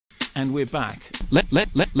And we're back.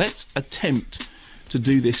 Let's attempt to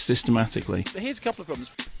do this systematically. Here's a couple of problems.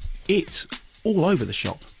 It's all over the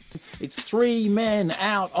shop. It's three men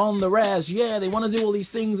out on the raz. Yeah, they want to do all these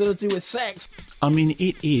things that are to do with sex. I mean,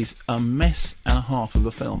 it is a mess and a half of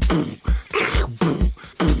a film.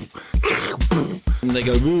 And they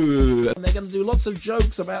go, woo. And they're going to do lots of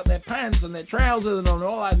jokes about their pants and their trousers and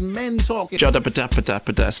all that men talking.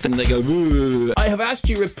 And they go, woo. I have asked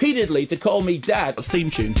you repeatedly to call me Dad.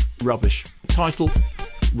 Theme tune, rubbish. Title,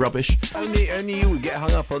 rubbish. Only you would get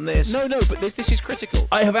hung up on this. No, but this is critical.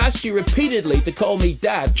 I have asked you repeatedly to call me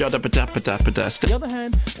Dad. On the other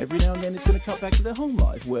hand, every now and then it's going to cut back to their home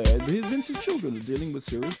life where Vince's children are dealing with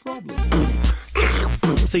serious problems.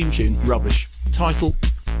 Theme tune, rubbish. Title,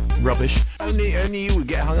 rubbish. Only you would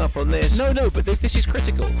get hung up on this. No, but this is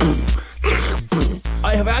critical.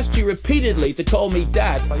 I have asked you repeatedly to call me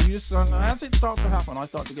Dad. But you just, as it starts to happen, I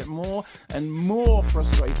start to get more and more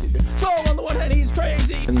frustrated. So on the one hand, he's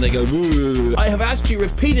crazy. And they go, woo. I have asked you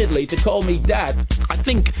repeatedly to call me Dad. I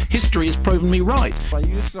think history has proven me right. But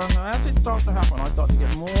you just, as it starts to happen, I start to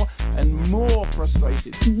get more and more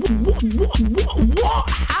frustrated. What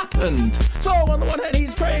happened? So on the one hand,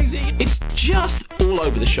 he's crazy. It's just all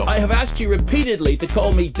over the shop. I have asked you repeatedly to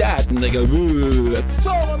call me Dad. And they go, woo.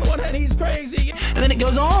 So on the one hand, he's crazy. And then it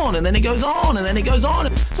goes on, and then it goes on, and then it goes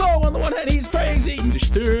on. So on the one hand, he's crazy. So on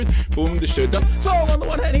the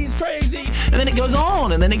one hand, he's crazy. And then it goes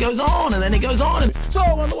on, and then it goes on, and then it goes on. So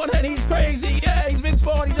on the one hand, he's crazy. Yeah, he's Vince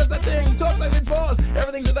Vaughn. He does that thing. He talks like Vince Vaughn.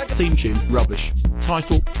 Everything's with that guy. Theme tune, rubbish.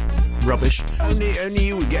 Title, rubbish. Only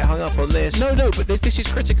you would get hung up on this. No, but this is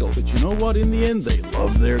critical. But you know what? In the end, they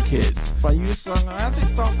love their kids. But you just, as it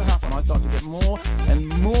starts to happen, I start to get more and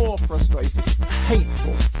more frustrated.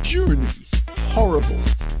 Hateful, journey, horrible,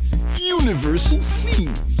 universal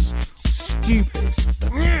themes, stupid,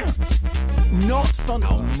 not fun.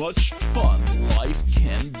 How much fun life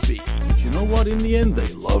can be. But you know what? In the end,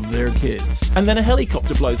 they love their kids. And then a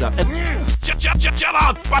helicopter blows up. And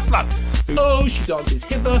Gerard Butler. oh, she dances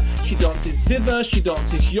hither, she dances thither, she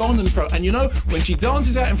dances yon and fro. And you know, when she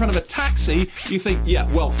dances out in front of a taxi, you think,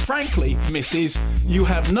 yeah, well, frankly, Mrs., you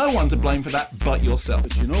have no one to blame for that but yourself.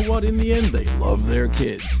 But you know what? In the end, they love their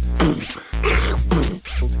kids.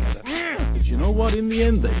 Altogether. But you know what? In the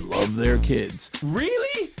end, they love their kids.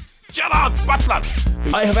 Really? Gerard Butler.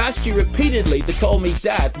 I have asked you repeatedly to call me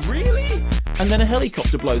Dad. Really? And then a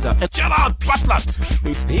helicopter blows up. And Gerard Butler.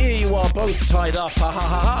 here you are both tied up. Ha ha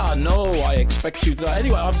ha ha. No, I expect you to.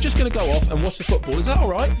 Anyway, I'm just going to go off and watch the football. Is that all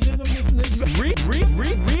right?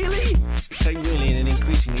 Really? Say really in an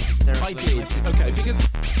increasingly hysterical I did. Okay, because